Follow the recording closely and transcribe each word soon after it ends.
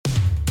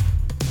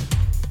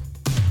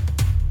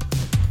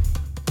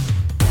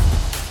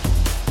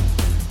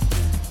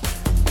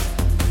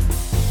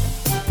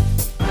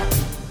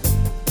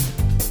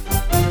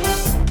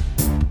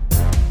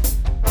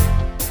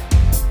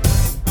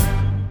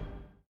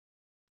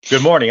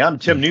Good morning. I'm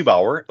Tim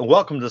Neubauer.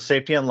 Welcome to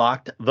Safety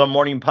Unlocked, the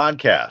morning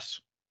podcast.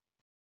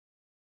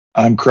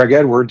 I'm Craig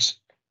Edwards.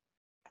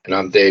 And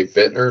I'm Dave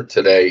Bittner.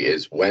 Today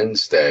is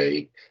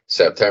Wednesday,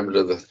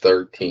 September the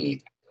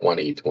 13th,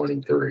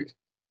 2023.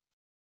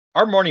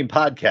 Our morning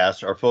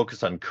podcasts are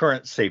focused on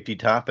current safety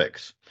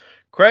topics.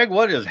 Craig,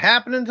 what is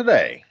happening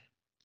today?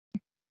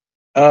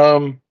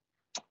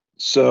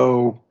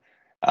 So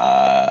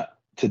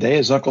today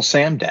is Uncle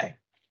Sam Day.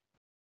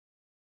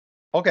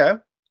 Okay.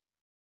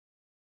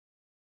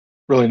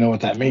 Really know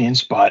what that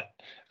means, but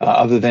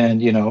other than,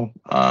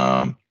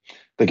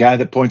 the guy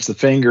that points the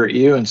finger at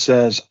you and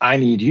says, I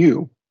need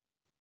you,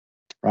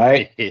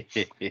 right?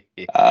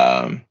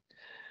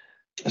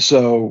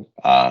 So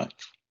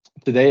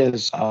today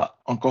is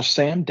Uncle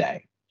Sam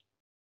Day.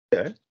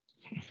 Okay.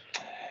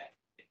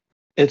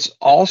 It's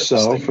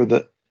also for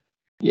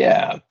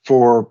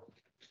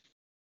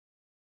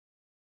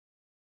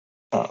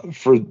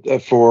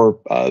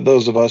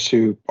those of us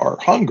who are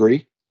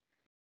hungry,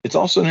 it's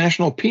also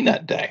National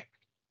Peanut Day.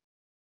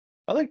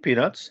 I like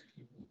peanuts.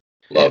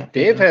 Love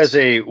Dave peanuts. has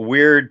a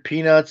weird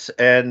peanuts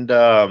and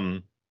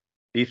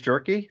beef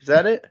jerky. Is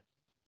that it?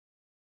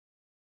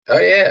 Oh,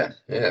 yeah.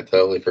 Yeah,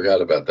 totally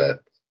forgot about that.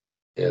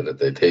 Yeah, that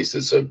they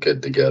tasted so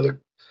good together.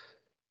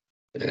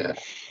 Yeah,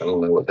 I don't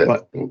know what that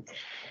But-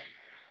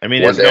 I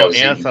mean, One it's day I no was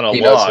ants eating on a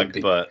peanuts log,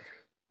 and but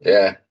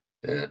Yeah.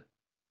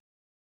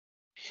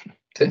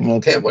 Tim,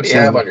 what do you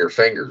have on your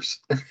fingers?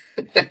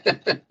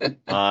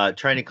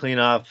 trying to clean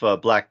off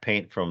black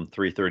paint from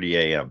 3:30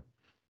 a.m.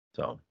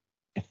 So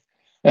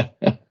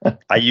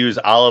I use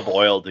olive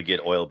oil to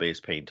get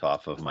oil-based paint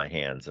off of my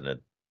hands, and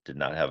it did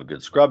not have a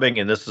good scrubbing.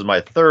 And this is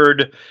my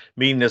third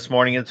meeting this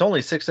morning. It's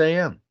only 6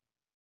 a.m.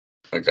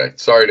 Okay,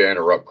 sorry to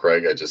interrupt,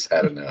 Craig. I just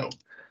had to know.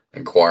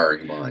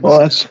 Inquiring minds.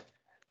 Well,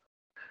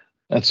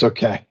 that's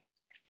okay.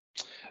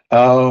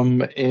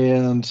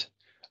 And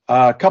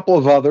a couple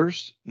of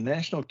others.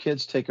 National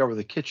Kids Take Over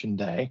the Kitchen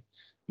Day.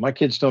 My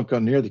kids don't go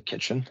near the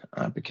kitchen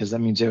because that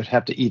means they would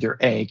have to either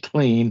A,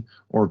 clean,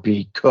 or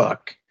B,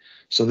 cook.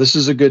 So this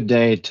is a good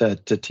day to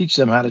teach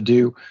them how to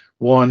do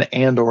one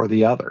and or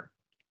the other.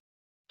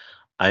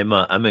 I'm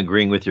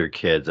agreeing with your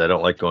kids. I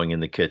don't like going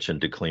in the kitchen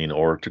to clean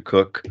or to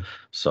cook.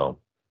 So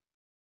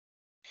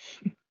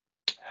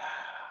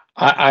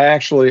I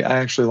actually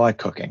like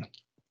cooking.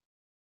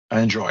 I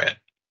enjoy it.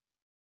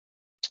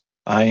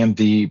 I am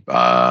the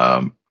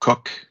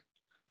cook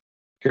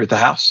here at the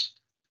house,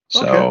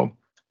 so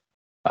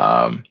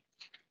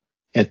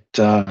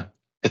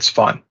it's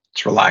fun.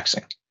 It's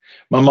relaxing.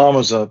 My mom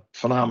was a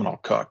phenomenal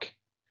cook,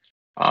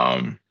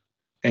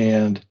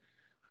 and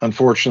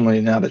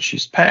unfortunately, now that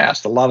she's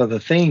passed, a lot of the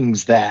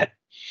things that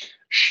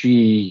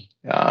she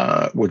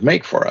would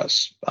make for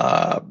us,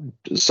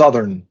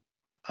 Southern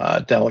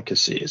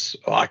delicacies.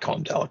 Well, I call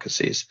them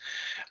delicacies.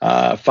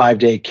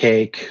 5-day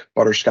cake,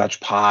 butterscotch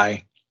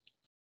pie,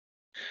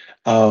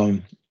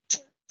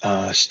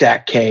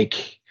 stack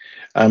cake.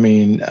 I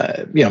mean,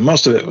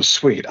 most of it was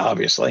sweet,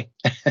 obviously,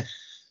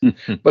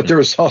 but there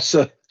was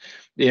also,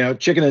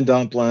 chicken and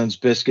dumplings,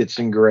 biscuits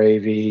and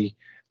gravy,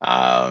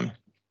 the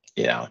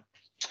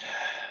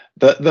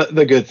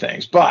good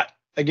things. But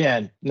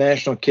again,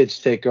 National Kids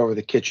Take Over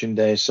the Kitchen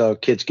Day. So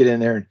kids get in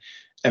there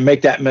and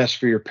make that mess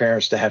for your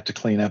parents to have to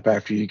clean up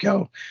after you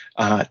go.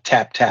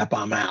 Tap, tap,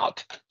 I'm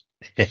out.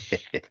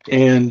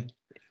 And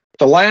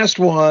the last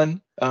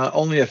one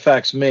only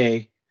affects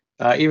me.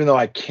 Even though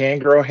I can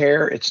grow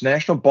hair, it's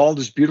National Bald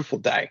is Beautiful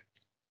Day.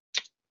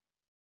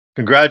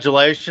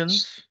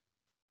 congratulations.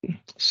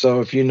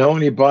 So if you know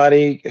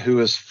anybody who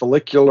is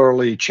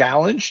follicularly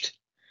challenged,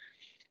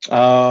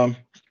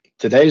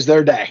 today's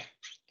their day.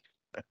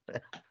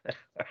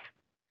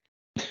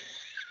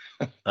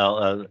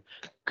 Well,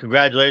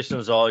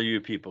 congratulations to all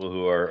you people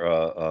who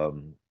are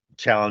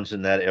challenged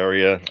in that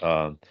area.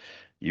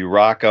 You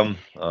rock them.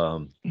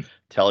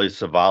 Telly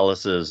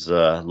Savalas is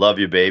love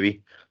you,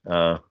 baby.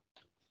 Yul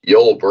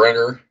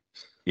Brynner.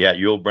 Yeah,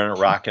 Yul Brynner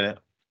rocking it.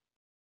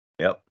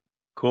 Yep,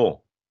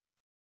 cool.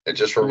 And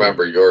just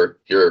remember, your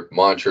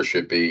mantra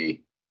should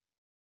be,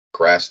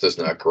 grass does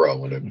not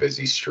grow in a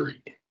busy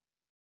street.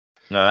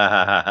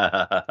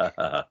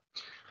 So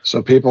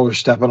people are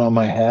stepping on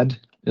my head.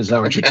 Is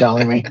that what you're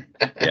telling me?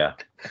 Yeah.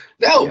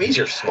 No, these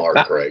are smart,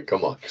 Craig.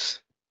 Come on.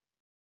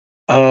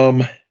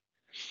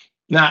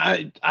 Now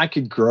I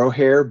could grow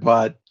hair,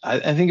 but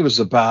I think it was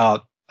I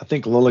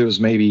think Lily was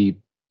maybe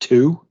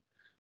 1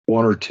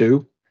 or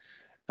 2.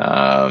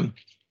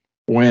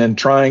 When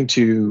trying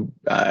to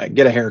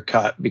get a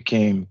haircut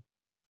became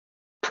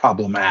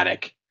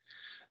problematic.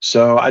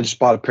 So I just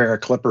bought a pair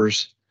of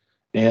clippers,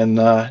 and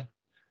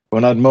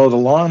when I'd mow the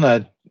lawn,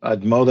 I'd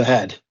mow the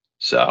head.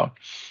 So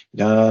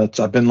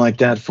I've been like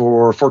that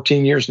for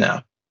 14 years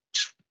now.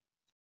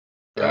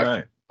 All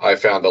right. I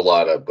found a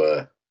lot of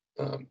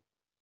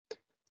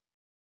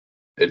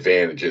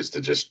advantages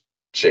to just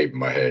shaving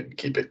my head and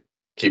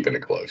keeping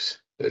it close.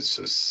 It's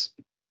just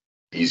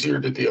easier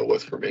to deal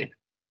with for me.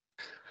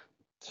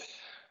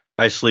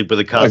 I sleep with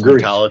a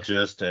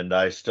cosmetologist, and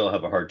I still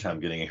have a hard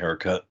time getting a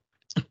haircut.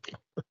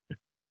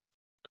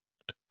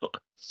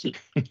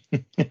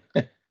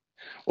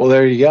 Well,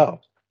 there you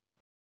go.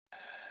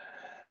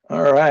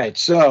 All right.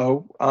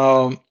 So,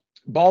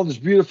 Bald is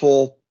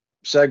Beautiful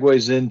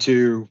segues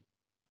into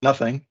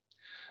nothing.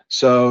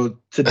 So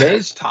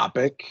today's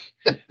topic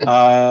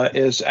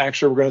is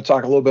actually, we're going to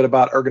talk a little bit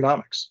about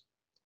ergonomics.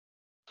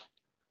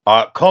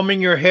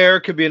 Combing your hair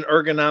could be an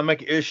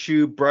ergonomic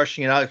issue.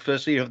 Brushing it out,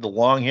 especially if you have the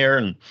long hair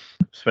and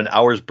spend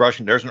hours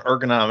brushing. There's an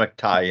ergonomic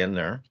tie in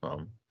there.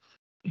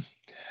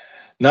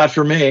 Not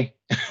for me.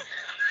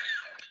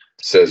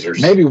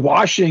 Scissors. Maybe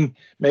washing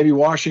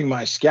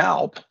my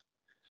scalp.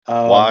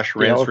 Wash,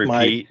 rinse,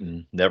 repeat,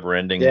 and never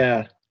ending.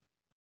 Yeah.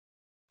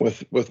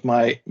 With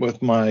my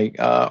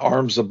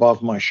arms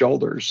above my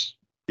shoulders.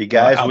 The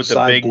guys with the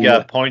big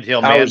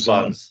ponytail man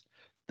buns,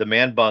 the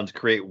man buns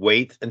create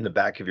weight in the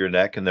back of your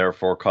neck and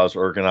therefore cause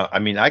ergonomic. I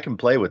mean, I can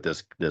play with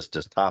this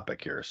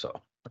topic here.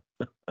 So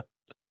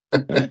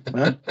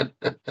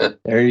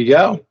there you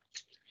go.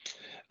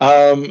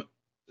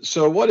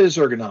 So what is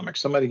ergonomics?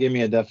 Somebody give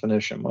me a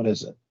definition. What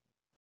is it?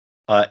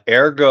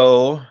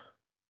 Ergo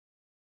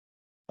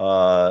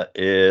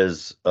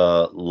is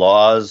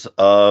laws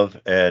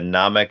of, and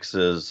nomics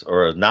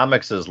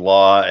is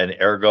law, and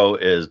ergo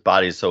is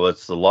body. So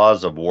it's the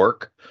laws of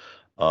work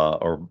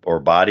or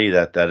body.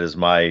 That is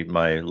my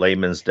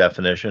layman's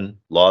definition.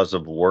 Laws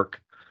of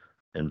work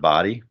and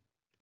body.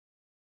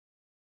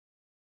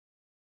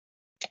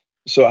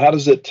 So how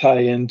does it tie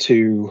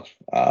into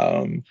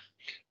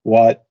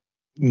what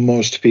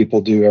most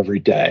people do every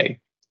day?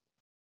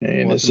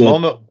 And at the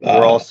moment,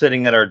 we're all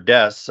sitting at our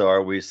desks. So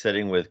are we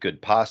sitting with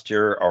good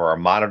posture? Are our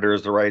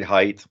monitors the right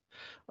height?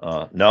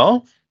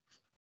 No.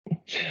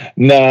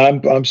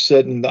 No, I'm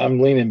sitting. I'm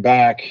leaning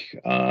back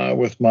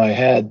with my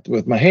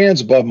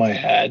hands above my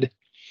head.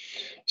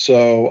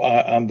 So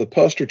I'm the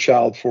poster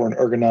child for an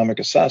ergonomic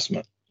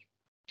assessment.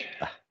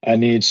 I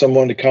need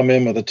someone to come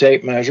in with a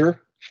tape measure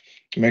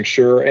to make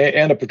sure,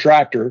 and a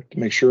protractor to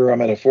make sure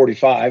I'm at a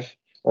 45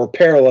 or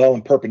parallel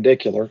and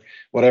perpendicular,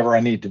 whatever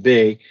I need to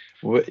be,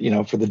 for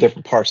the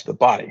different parts of the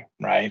body,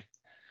 right?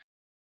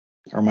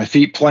 Are my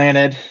feet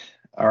planted?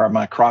 Or am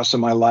I crossing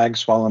my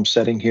legs while I'm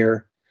sitting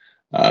here?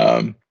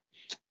 And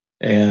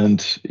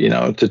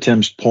to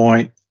Tim's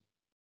point,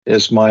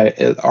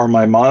 are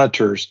my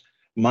monitors?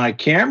 My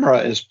camera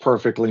is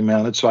perfectly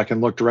mounted, so I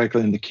can look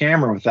directly in the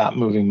camera without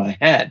moving my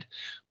head.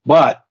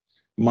 But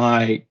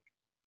my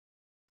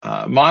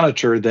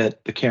monitor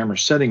that the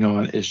camera's sitting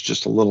on is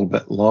just a little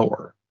bit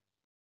lower.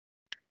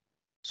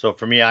 So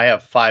for me, I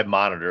have 5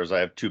 monitors. I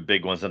have 2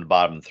 big ones on the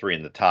bottom and 3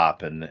 in the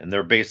top, and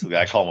they're basically,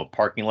 I call them a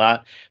parking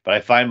lot. But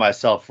I find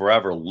myself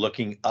forever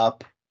looking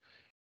up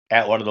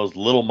at one of those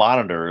little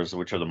monitors,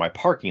 which are my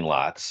parking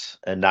lots,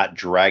 and not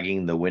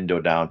dragging the window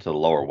down to the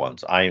lower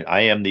ones. I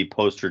am the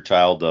poster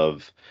child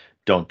of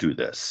don't do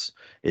this.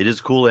 It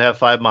is cool to have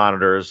 5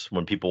 monitors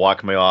when people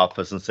walk in my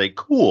office and say,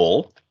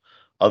 cool.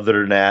 Other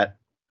than that,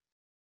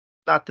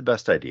 not the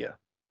best idea.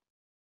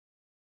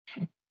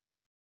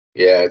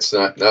 Yeah, it's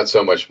not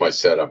so much my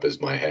setup as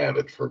my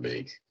habit for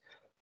me.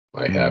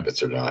 My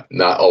habits are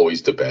not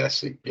always the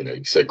best.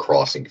 You said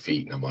crossing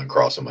feet, and I'm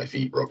uncrossing my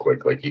feet real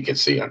quick, like you can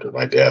see under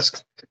my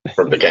desk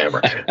from the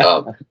camera.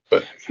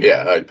 But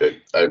yeah,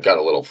 I've got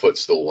a little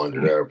footstool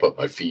under there. I put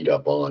my feet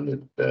up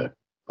on, and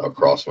I'll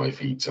cross my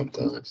feet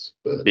sometimes.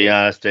 But be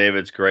honest, Dave,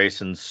 it's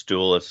Grayson's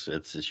stool.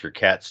 It's your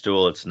cat's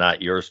stool. It's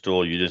not your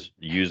stool. You just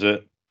use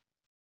it.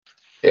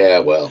 Yeah,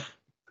 well,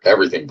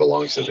 everything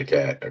belongs to the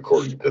cat,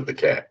 according to the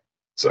cat.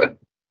 So,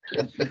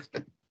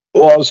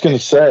 well, I was going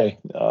to say,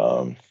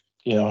 have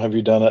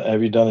you done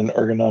an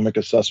ergonomic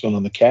assessment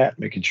on the cat,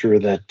 making sure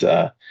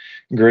that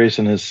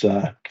Grayson is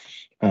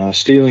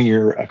stealing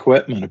your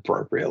equipment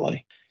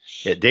appropriately?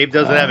 Yeah, Dave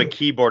doesn't have a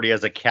keyboard; he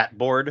has a cat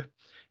board,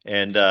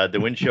 and the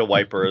windshield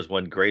wiper is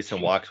when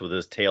Grayson walks with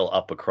his tail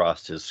up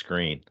across his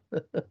screen.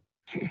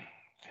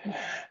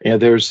 Yeah,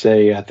 there's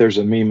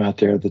a meme out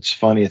there that's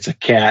funny. It's a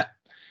cat.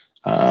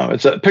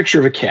 It's a picture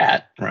of a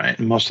cat, right?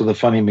 And most of the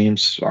funny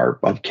memes are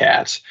of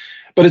cats,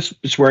 but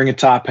it's wearing a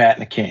top hat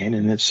and a cane,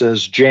 and it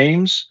says,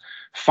 "James,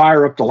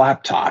 fire up the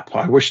laptop.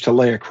 I wish to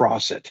lay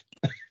across it."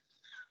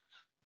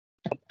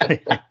 So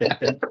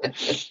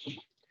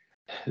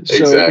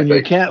exactly.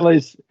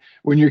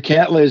 when your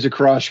cat lays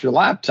across your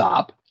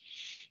laptop,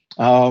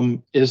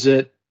 is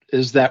that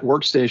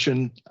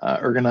workstation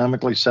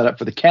ergonomically set up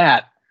for the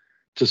cat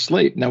to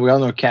sleep? Now we all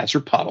know cats are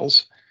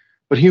puddles,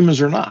 but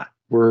humans are not.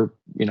 A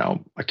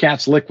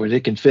cat's liquid.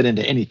 It can fit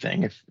into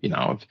anything.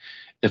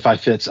 If I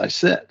fits, I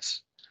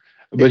sits.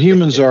 But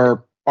humans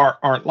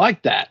aren't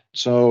like that.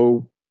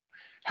 So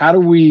how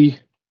do we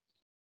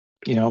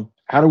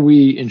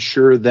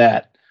ensure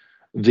that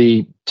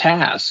the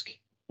task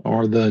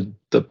or the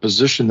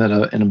position that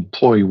an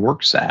employee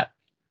works at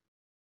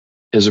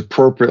is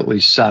appropriately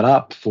set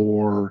up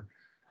for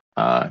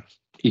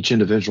each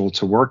individual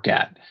to work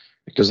at?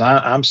 Because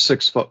I'm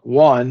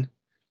 6'1".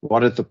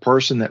 What if the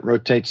person that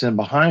rotates in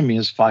behind me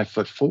is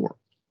 5'4"?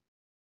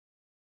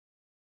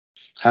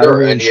 How do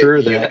we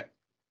ensure that?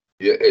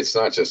 Yeah, it's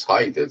not just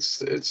height.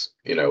 It's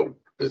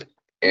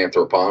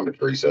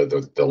anthropometry. So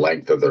the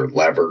length of their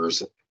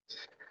levers,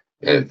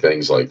 and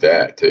things like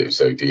that too.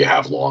 So do you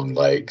have long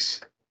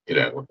legs,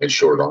 and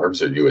short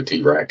arms? Are you a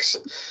T-Rex?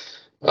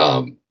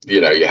 You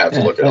have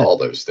to look at all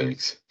those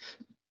things.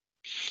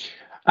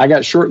 I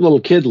got short little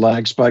kid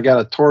legs, but I got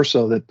a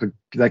torso that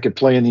could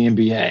play in the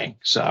NBA.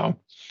 So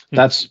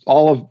that's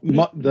all of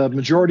the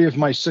majority of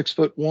my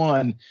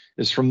 6'1"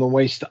 is from the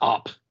waist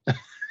up.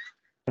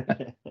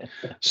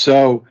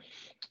 So,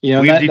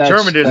 we've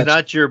determined it's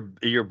not your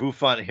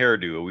bouffant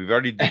hairdo. We've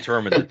already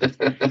determined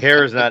that the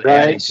hair is not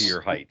adding to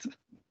your height.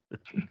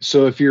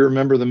 So if you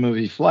remember the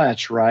movie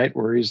Fletch, right,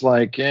 where he's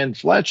like, and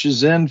Fletch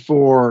is in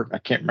for, I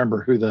can't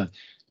remember who the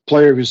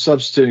player who's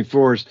substituting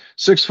for is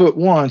 6'1",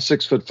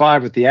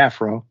 6'5" with the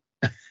afro.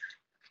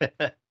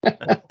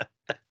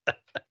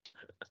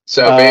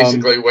 So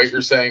basically what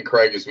you're saying,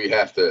 Craig, is we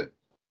have to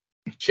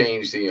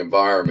change the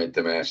environment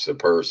to match the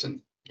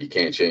person. You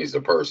can't change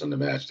the person to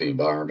match the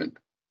environment.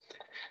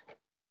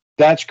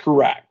 That's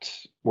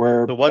correct.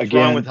 So what's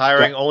wrong with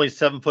hiring only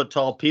 7 foot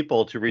tall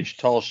people to reach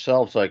tall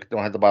shelves so I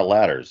don't have to buy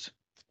ladders?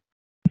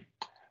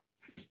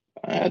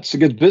 It's a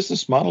good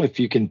business model if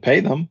you can pay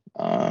them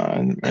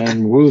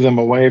and woo them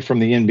away from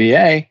the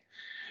NBA.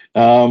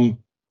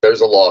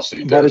 There's a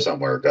lawsuit there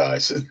somewhere,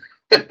 guys.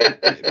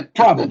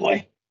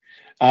 Probably.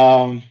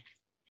 I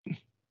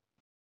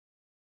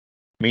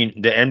mean,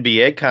 the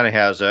NBA kind of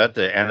has that.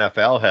 The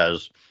NFL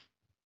has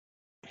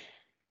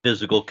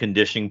physical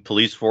conditioning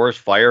police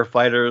force,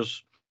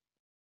 firefighters.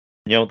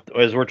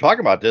 As we're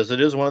talking about this,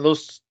 it is one of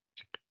those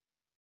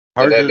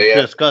hard to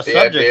discuss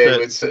subjects. NBA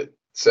would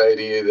say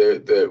to you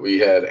that we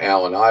had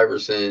Allen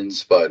Iverson,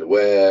 Spud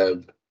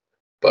Webb,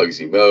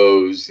 Bugsy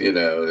Mose,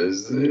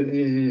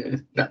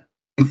 no.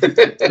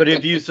 But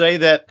if you say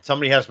that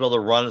somebody has to be able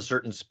to run a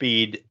certain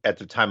speed at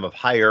the time of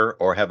hire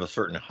or have a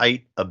certain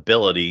height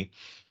ability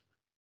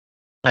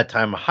at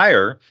time of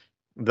hire,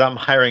 then I'm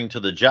hiring to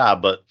the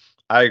job. But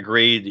I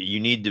agree that you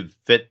need to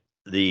fit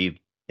the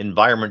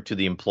environment to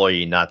the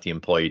employee, not the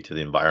employee to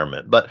the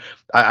environment. But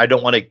I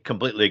don't want to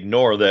completely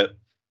ignore that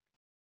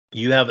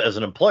you have, as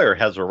an employer,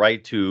 has a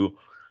right to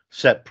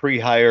set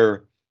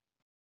pre-hire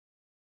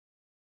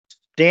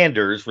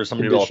standards for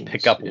somebody to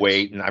pick up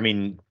weight. And I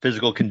mean,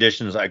 physical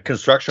conditions,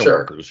 construction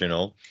workers,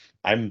 well,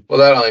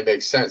 that only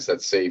makes sense.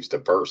 That saves the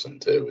person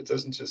too. It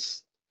doesn't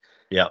just,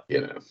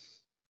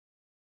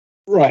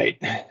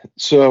 Right.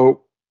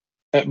 So,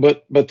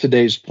 but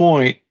today's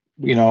point,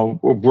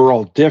 we're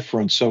all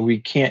different, so we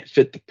can't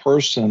fit the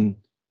person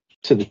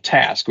to the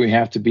task. We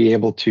have to be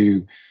able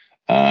to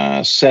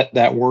set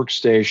that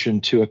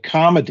workstation to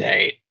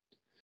accommodate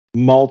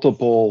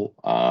multiple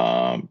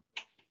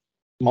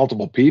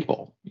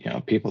people,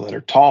 people that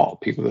are tall,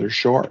 people that are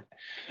short,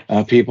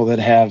 people that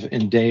have,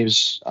 in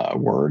Dave's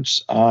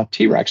words,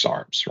 T-Rex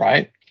arms,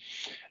 right?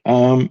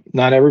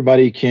 Not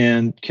everybody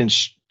can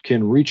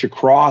reach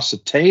across a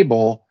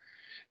table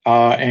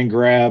and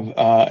grab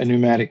a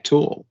pneumatic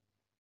tool,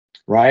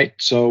 right?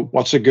 So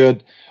what's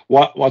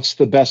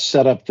the best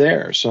setup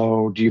there?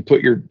 So do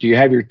you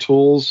have your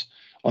tools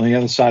on the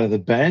other side of the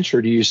bench,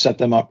 or do you set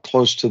them up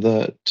close to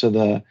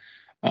the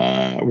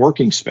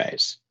working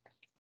space?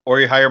 Or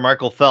you hire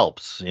Michael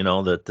Phelps,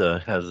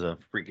 that has a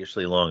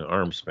freakishly long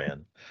arm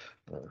span.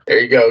 There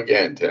you go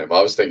again, Tim.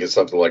 I was thinking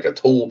something like a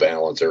tool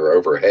balancer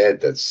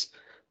overhead that's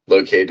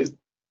located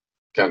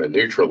kind of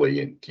neutrally,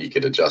 and you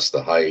could adjust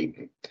the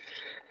height.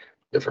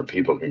 Different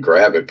people can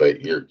grab it,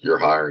 but you're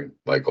hiring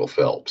Michael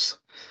Phelps.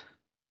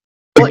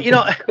 Well,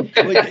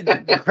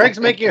 Craig's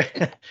making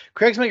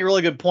a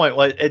really good point.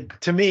 Well,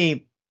 to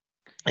me,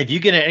 if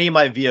you get in any of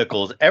my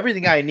vehicles,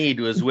 everything I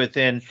need was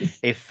within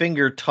a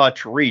finger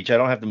touch reach. I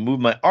don't have to move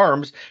my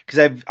arms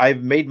because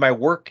I've made my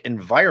work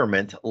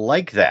environment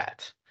like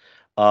that.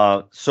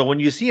 So when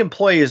you see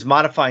employees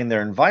modifying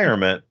their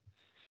environment,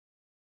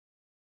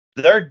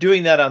 they're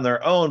doing that on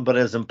their own. But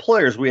as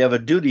employers, we have a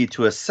duty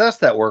to assess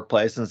that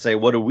workplace and say,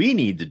 what do we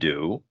need to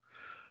do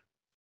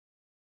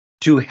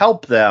to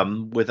help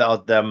them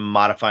without them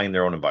modifying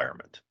their own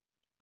environment?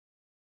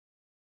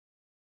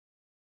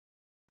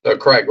 So,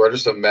 Craig, what are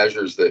some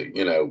measures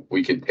that,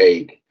 we can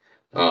take,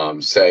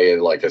 say,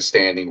 like a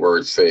standing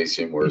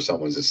workstation where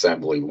someone's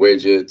assembling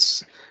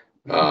widgets?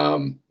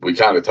 We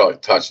kind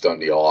of touched on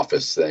the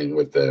office thing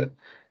with the,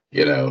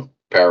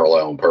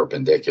 parallel and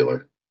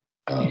perpendicular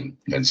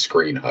and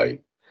screen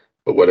height.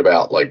 But what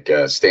about like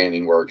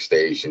standing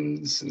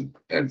workstations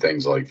and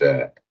things like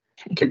that?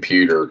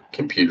 Computer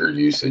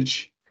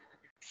usage.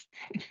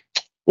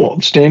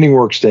 Well, standing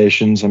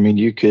workstations, I mean,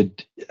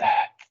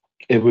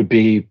 it would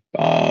be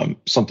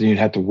something you'd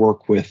have to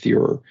work with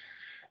your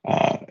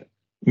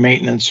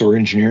maintenance or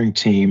engineering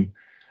team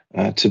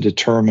to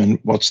determine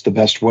what's the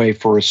best way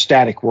for a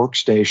static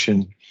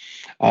workstation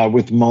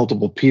with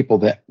multiple people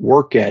that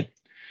work it.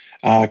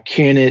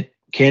 Can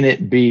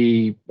it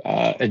be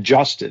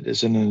adjusted?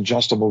 Is it an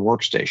adjustable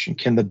workstation?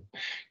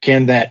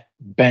 Can that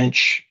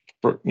bench,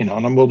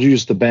 and we'll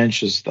use the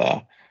bench as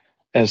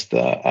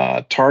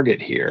the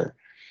target here.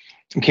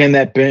 Can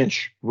that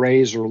bench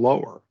raise or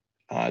lower?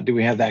 Do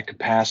we have that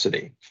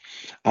capacity?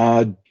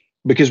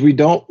 Because we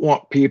don't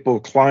want people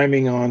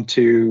climbing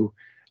onto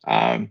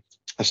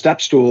a a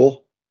step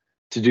stool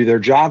to do their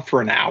job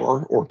for an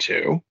hour or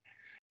two.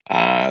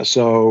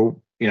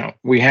 So,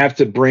 we have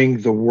to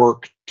bring the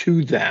work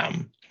to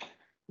them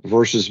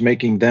versus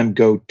making them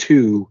go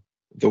to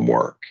the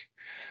work.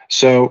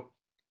 So,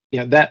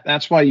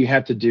 that's why you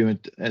have to do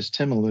it, as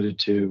Tim alluded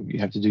to, you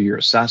have to do your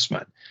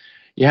assessment.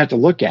 You have to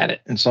look at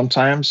it. And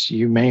sometimes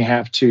you may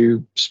have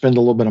to spend a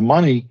little bit of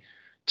money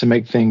to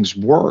make things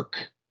work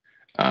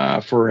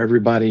for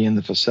everybody in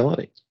the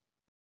facility.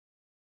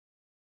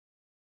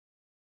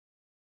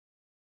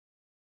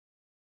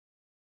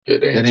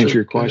 Good answer. That answer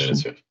your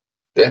question?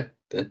 Yeah.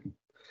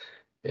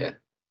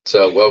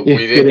 So, well, we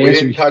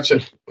didn't touch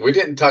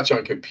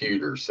on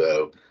computers.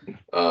 So,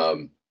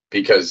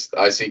 because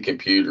I see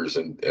computers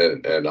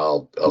and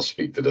I'll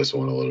speak to this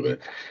one a little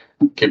bit.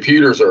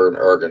 Computers are an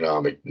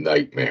ergonomic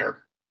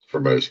nightmare for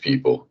most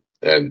people,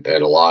 and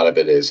a lot of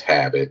it is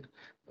habit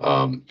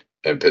and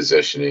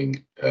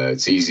positioning.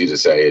 It's easy to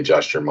say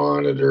adjust your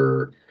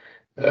monitor,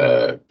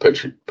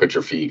 put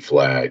your feet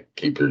flat,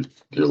 keep your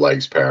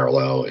legs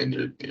parallel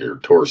and your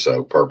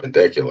torso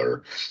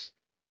perpendicular.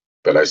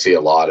 But I see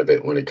a lot of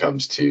it when it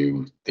comes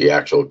to the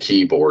actual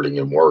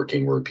keyboarding and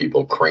working, where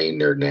people crane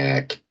their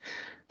neck,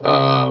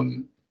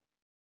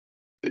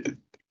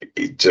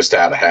 just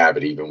out of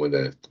habit, even when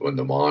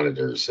the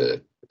monitor's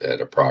at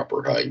a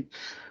proper height.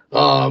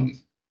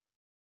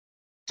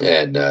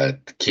 And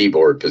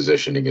keyboard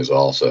positioning is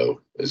also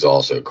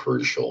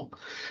crucial.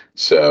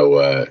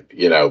 So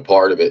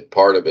part of it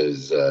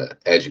is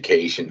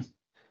education.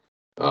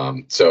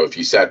 So if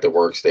you set the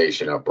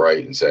workstation up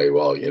right and say,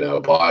 well,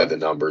 by the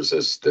numbers,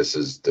 this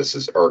is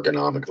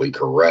ergonomically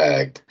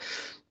correct,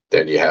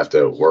 then you have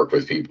to work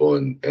with people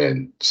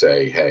and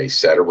say, hey,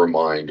 set a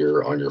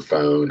reminder on your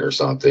phone or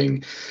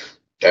something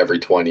every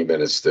 20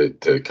 minutes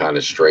to kind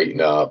of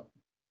straighten up,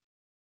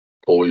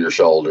 pull your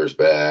shoulders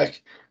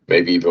back,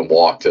 maybe even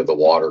walk to the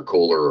water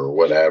cooler or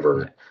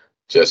whatever,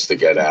 just to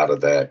get out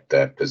of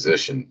that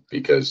position.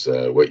 Because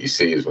what you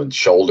see is when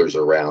shoulders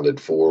are rounded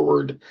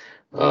forward,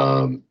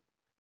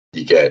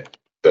 you get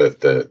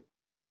the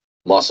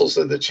muscles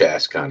of the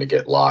chest kind of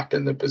get locked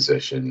in the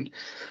position.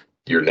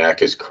 Your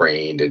neck is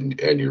craned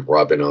and you're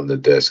rubbing on the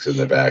discs in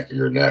the back of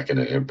your neck in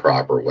an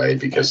improper way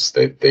because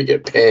they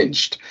get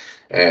pinched.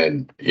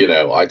 And,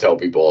 I tell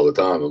people all the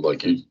time, I'm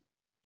like, you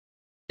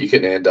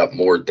can end up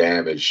more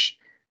damaged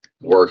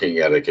working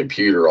at a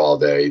computer all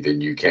day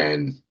than you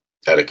can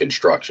at a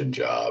construction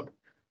job,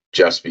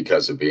 just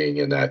because of being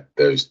in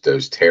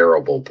those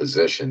terrible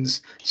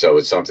positions. So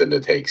it's something to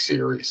take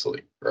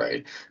seriously,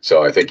 right?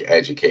 So I think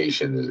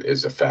education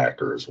is a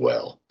factor as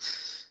well.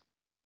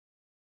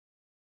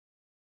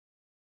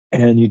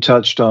 And you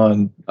touched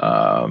on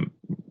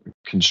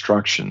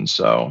construction.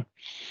 So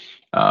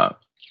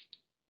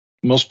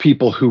most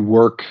people who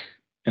work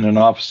in an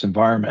office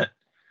environment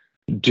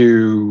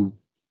do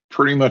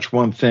pretty much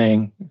one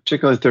thing,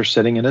 particularly if they're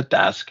sitting at a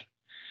desk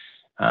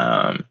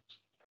the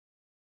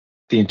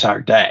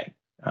entire day.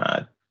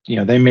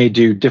 They may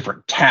do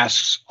different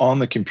tasks on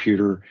the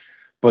computer,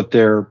 but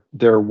their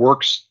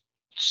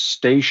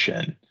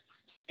workstation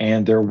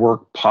and their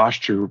work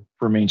posture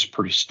remains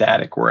pretty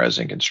static. Whereas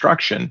in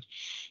construction,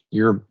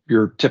 you're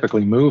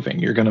typically moving.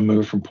 You're going to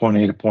move from point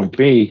A to point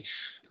B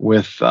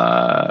with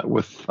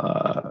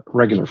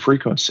regular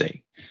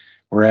frequency.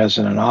 Whereas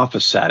in an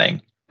office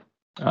setting,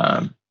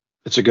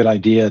 it's a good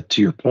idea,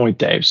 to your point,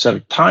 Dave, set a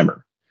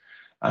timer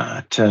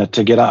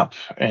to get up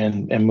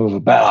and move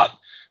about.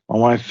 My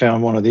wife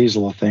found one of these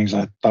little things.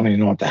 I don't even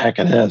know what the heck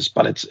it is,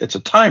 but it's a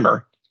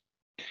timer,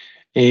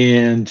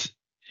 and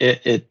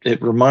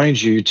it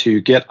reminds you to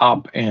get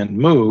up and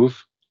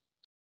move.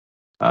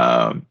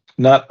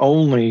 Not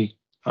only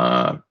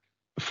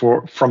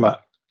from a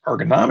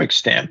ergonomic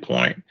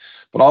standpoint,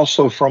 but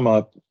also from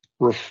a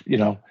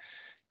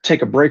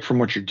take a break from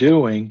what you're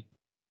doing,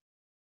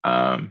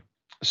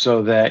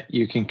 so that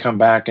you can come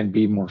back and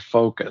be more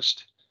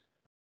focused.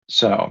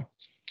 So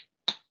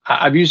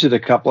I've used it a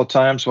couple of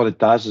times. What it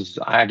does is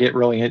I get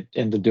really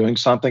into doing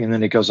something, and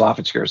then it goes off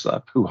and scares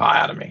the hoo-ha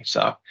out of me.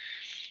 So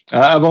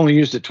I've only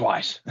used it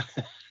twice.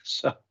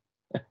 So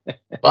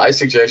I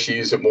suggest you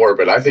use it more,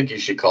 but I think you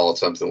should call it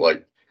something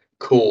like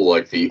cool,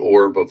 like the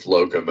orb of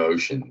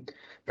locomotion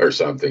or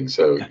something.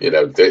 So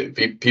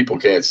people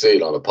can't see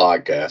it on the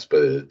podcast,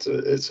 but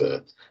it's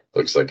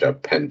looks like a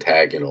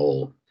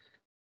pentagonal,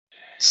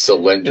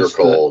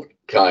 cylindrical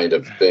kind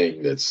of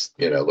thing that's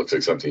looks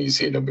like something you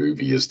see in a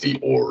movie. Is the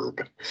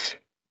orb.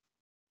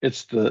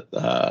 It's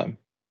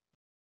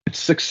it's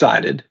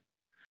six-sided.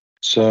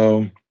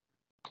 So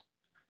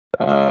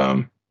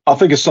I'll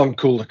think of something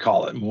cool to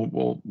call it, and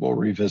we'll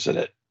revisit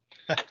it.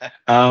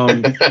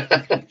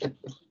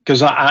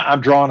 Because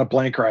I'm drawing a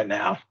blank right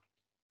now.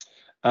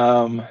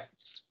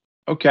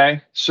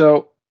 Okay,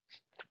 so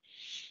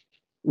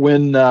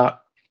when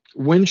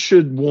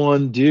should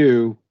one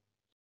do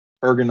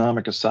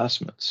ergonomic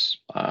assessments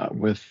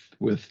with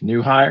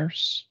new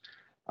hires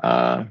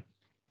on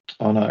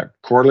a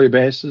quarterly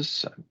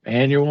basis,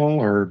 annual,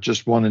 or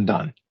just one and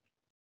done?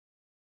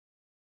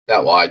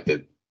 Well, I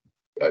think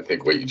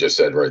what you just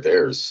said right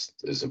there is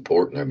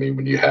important. I mean,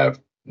 when you have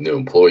new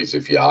employees.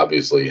 If you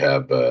obviously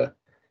have a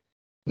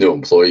new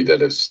employee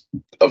that is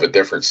of a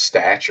different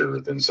stature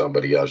than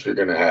somebody else, you're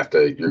gonna have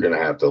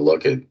to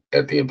look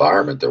at the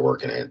environment they're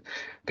working in,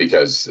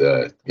 because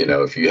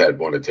if you had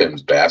one of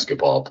Tim's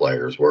basketball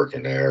players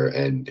working there,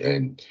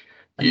 and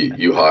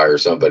you hire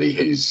somebody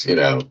who's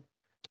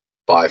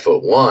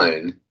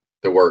 5'1"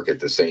 to work at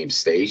the same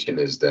station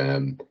as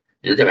them,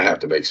 you're going to have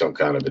to make some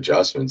kind of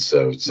adjustments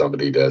so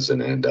somebody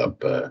doesn't end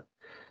up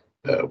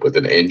with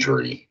an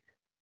injury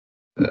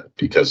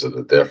because of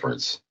the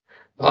difference.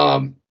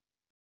 I'm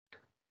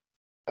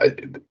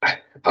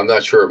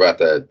not sure about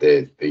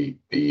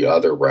the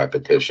other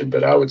repetition,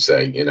 but I would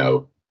say,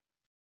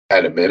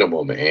 at a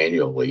minimum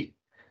annually,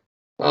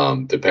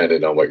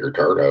 depending on what your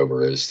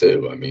turnover is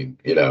too. I mean,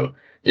 you're not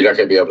going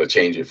to be able to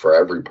change it for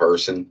every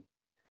person,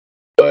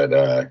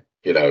 but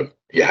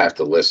you have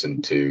to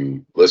listen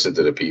to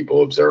the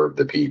people, observe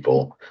the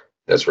people.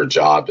 That's where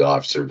job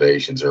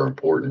observations are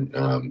important.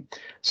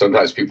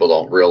 Sometimes people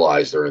don't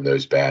realize they're in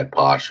those bad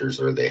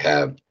postures or they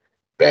have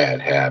bad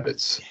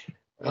habits.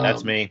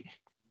 That's me.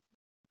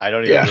 I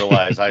don't even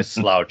realize I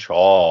slouch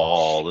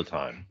all the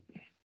time.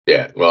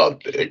 Yeah. Well,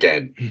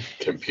 again,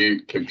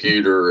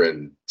 computer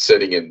and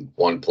sitting in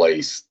one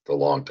place a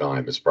long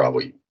time is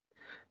probably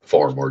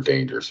far more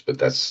dangerous, but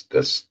that's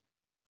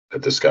a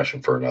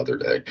discussion for another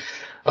day.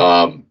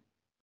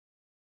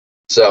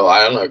 So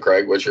I don't know,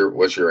 Craig, what's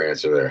your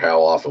answer there?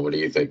 How often, what do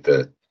you think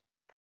the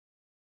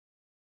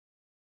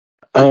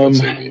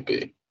frequency would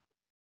be?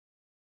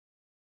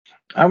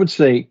 I would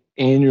say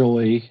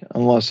annually,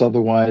 unless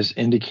otherwise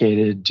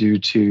indicated, due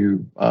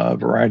to a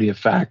variety of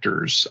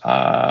factors,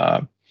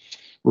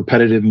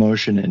 repetitive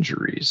motion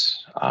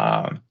injuries,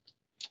 a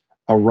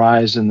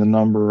rise in the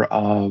number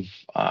of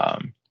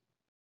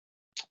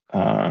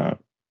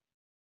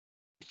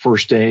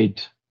first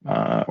aid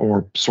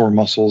or sore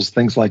muscles,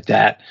 things like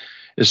that.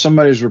 If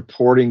somebody's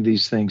reporting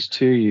these things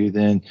to you,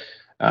 then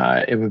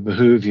it would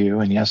behoove you,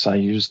 and yes, I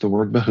use the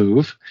word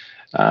behoove,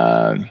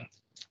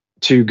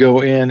 to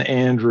go in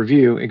and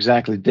review.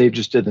 Exactly. Dave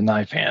just did the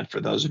knife hand for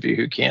those of you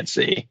who can't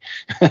see.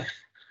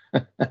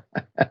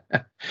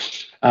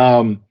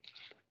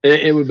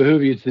 It would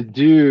behoove you to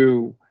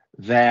do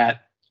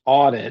that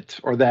audit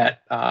or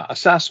that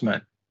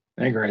assessment.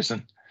 Hey,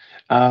 Grayson.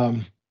 We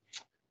have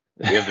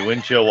the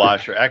windshield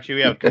washer. Actually,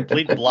 we have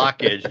complete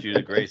blockage due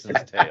to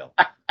Grayson's tail.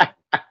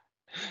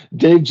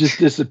 Dave just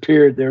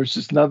disappeared. There was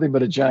just nothing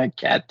but a giant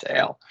cat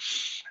tail.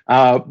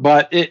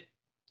 But if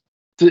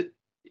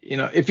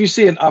you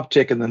see an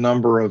uptick in the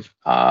number of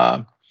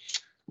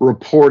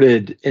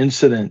reported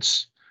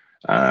incidents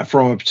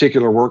from a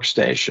particular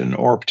workstation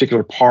or a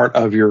particular part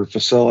of your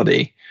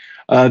facility,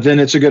 then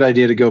it's a good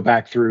idea to go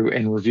back through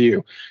and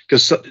review,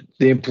 because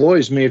the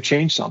employees may have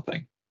changed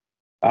something.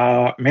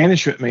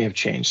 Management may have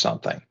changed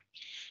something,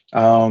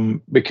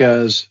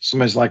 because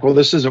somebody's like, well,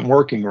 this isn't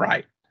working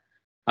right.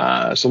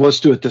 So let's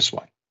do it this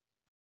way.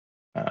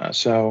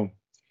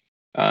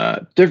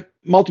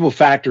 Multiple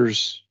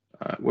factors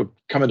would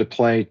come into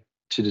play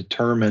to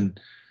determine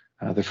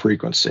the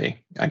frequency,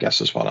 I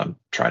guess is what I'm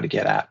trying to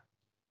get at.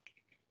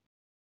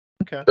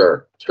 Okay.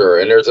 Sure.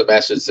 And there's a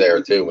message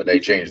there too. When they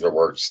change their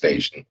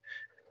workstation,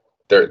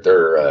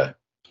 they're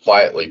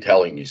quietly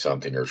telling you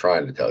something or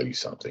trying to tell you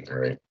something,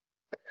 right?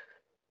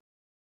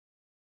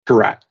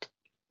 Correct.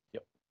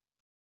 Yep.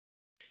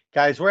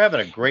 Guys, we're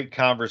having a great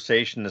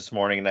conversation this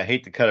morning, and I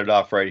hate to cut it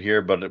off right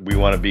here, but we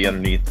want to be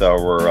underneath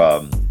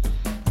our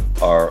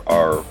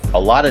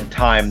allotted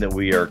time that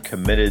we are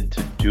committed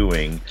to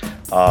doing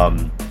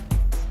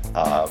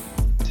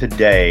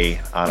today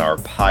on our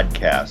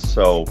podcast.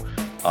 So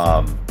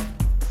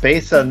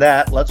based on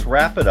that, let's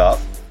wrap it up.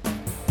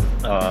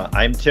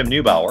 I'm Tim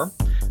Neubauer,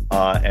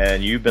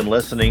 and you've been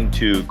listening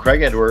to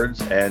Craig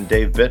Edwards and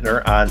Dave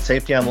Bittner on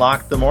Safety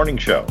Unlocked, the morning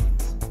show.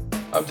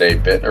 I'm Dave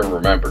Bittner.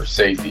 Remember,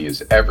 safety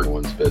is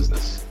everyone's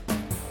business.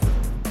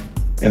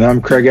 And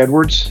I'm Craig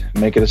Edwards.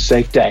 Make it a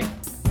safe day.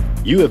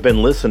 You have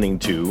been listening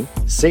to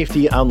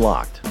Safety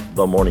Unlocked,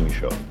 the morning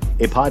show,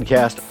 a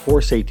podcast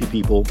for safety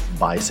people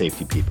by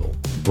safety people,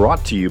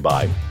 brought to you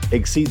by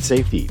Exceed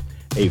Safety,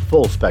 a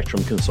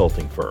full-spectrum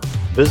consulting firm.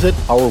 Visit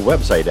our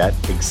website at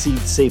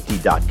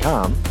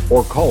exceedsafety.com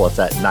or call us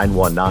at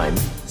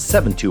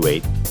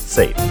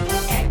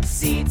 919-728-SAFE.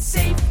 Exceed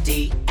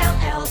Safety,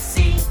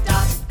 LLC.